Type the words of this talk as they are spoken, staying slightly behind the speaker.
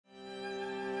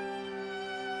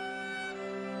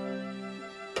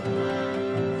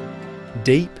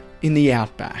Deep in the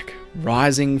outback,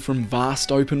 rising from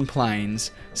vast open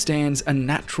plains, stands a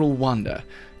natural wonder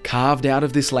carved out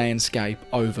of this landscape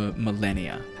over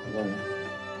millennia.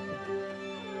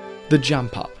 The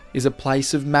Jump Up is a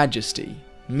place of majesty,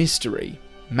 mystery,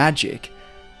 magic,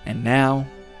 and now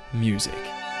music.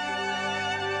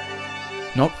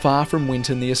 Not far from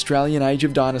Winton, the Australian Age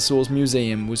of Dinosaurs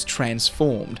Museum was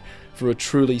transformed for a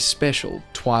truly special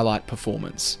twilight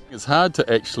performance. It's hard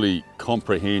to actually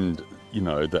comprehend,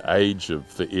 the age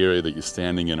of the area that you're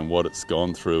standing in and what it's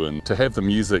gone through, and to have the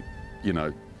music,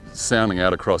 sounding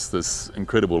out across this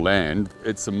incredible land,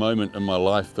 it's a moment in my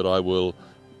life that I will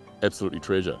absolutely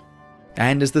treasure.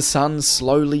 And as the sun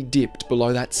slowly dipped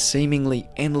below that seemingly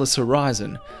endless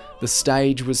horizon, the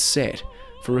stage was set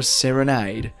for a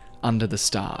serenade under the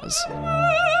stars.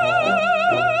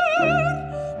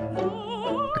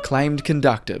 Acclaimed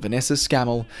conductor Vanessa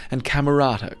Scammell and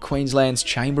Camerata, Queensland's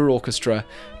chamber orchestra,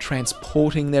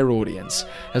 transporting their audience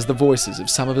as the voices of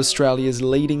some of Australia's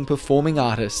leading performing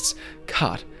artists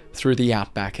cut through the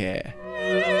outback air.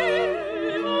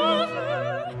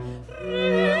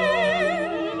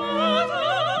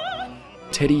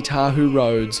 Teddy Tahu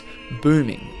Rhodes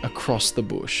booming across the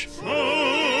bush.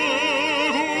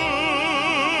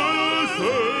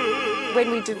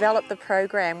 When we developed the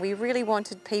program, we really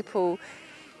wanted people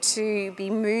to be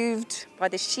moved by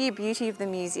the sheer beauty of the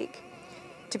music,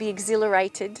 to be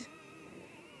exhilarated,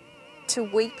 to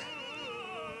weep,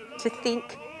 to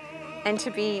think, and to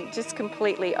be just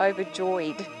completely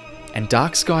overjoyed. And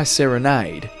Dark Sky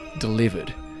Serenade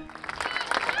delivered.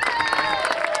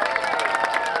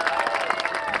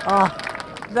 Oh,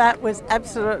 that was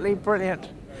absolutely brilliant.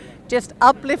 Just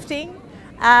uplifting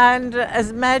and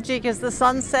as magic as the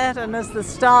sunset and as the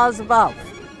stars above.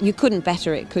 You couldn't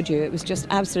better it, could you? It was just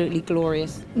absolutely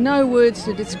glorious. No words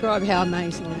to describe how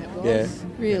amazing that was,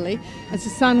 really. As the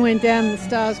sun went down and the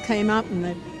stars came up and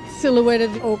the silhouette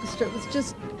of the orchestra, it was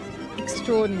just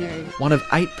extraordinary. One of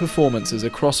 8 performances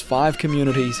across 5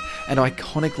 communities and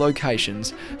iconic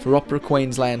locations for Opera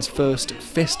Queensland's first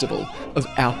Festival of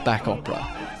Outback Opera,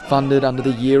 funded under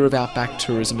the Year of Outback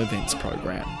Tourism Events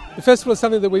program. The festival is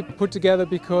something that we put together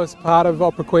because part of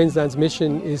Opera Queensland's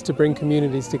mission is to bring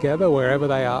communities together wherever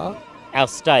they are. Our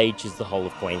stage is the whole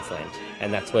of Queensland,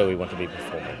 and that's where we want to be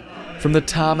performing. From the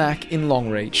tarmac in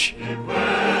Longreach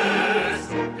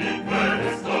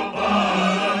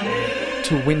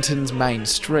to Winton's main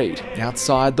street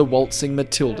outside the waltzing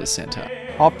Matilda Centre.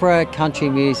 Opera, country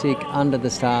music, under the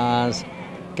stars,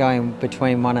 going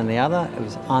between one and the other, it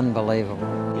was unbelievable.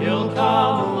 You'll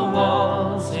come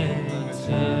waltzing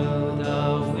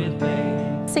Matilda with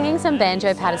me. Singing some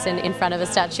Banjo Patterson in front of a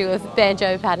statue of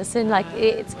Banjo Patterson,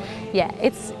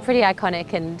 it's pretty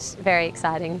iconic and very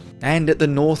exciting. And at the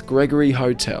North Gregory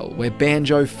Hotel, where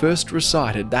Banjo first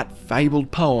recited that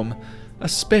fabled poem, a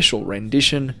special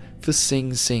rendition for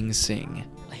Sing Sing Sing.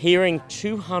 Hearing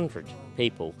 200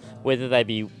 people, whether they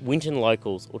be Winton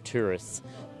locals or tourists,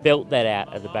 belt that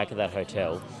out at the back of that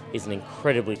hotel is an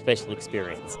incredibly special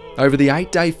experience. Over the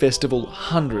 8-day festival,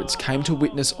 hundreds came to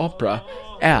witness opera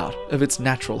out of its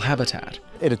natural habitat.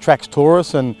 It attracts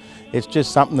tourists, and it's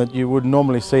just something that you would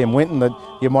normally see in Winton that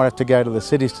you might have to go to the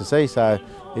cities to see, so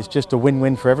it's just a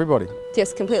win-win for everybody.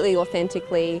 Just completely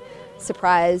authentically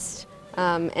surprised,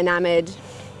 enamoured.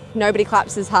 Nobody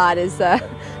claps as hard as the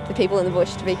people in the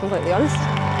bush, to be completely honest.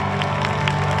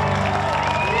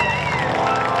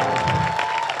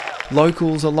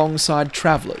 Locals alongside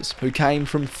travellers who came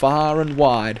from far and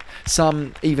wide,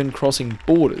 some even crossing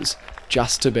borders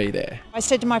just to be there. I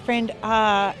said to my friend,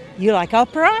 you like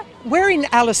opera? We're in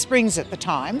Alice Springs at the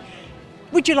time.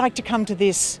 Would you like to come to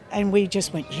this? And we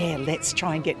just went, yeah, let's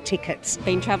try and get tickets.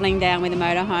 Been travelling down with a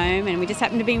motorhome, and we just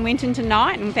happened to be in Winton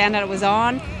tonight and found out it was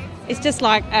on. It's just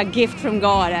like a gift from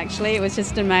God, actually. It was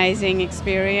just an amazing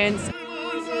experience.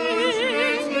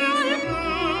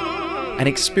 An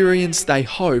experience they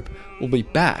hope will be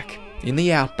back in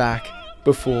the outback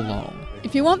before long.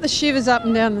 If you want the shivers up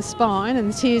and down the spine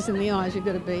and the tears in the eyes, you've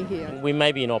got to be here. We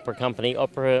may be an opera company.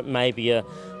 Opera may be a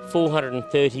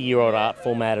 430-year-old art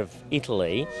form out of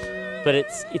Italy, but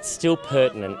it's still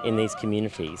pertinent in these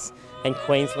communities. And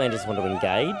Queenslanders want to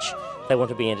engage, they want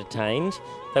to be entertained,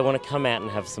 they want to come out and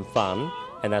have some fun,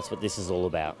 and that's what this is all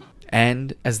about.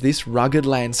 And as this rugged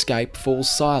landscape falls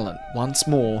silent once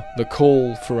more, the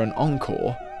call for an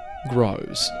encore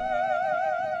grows.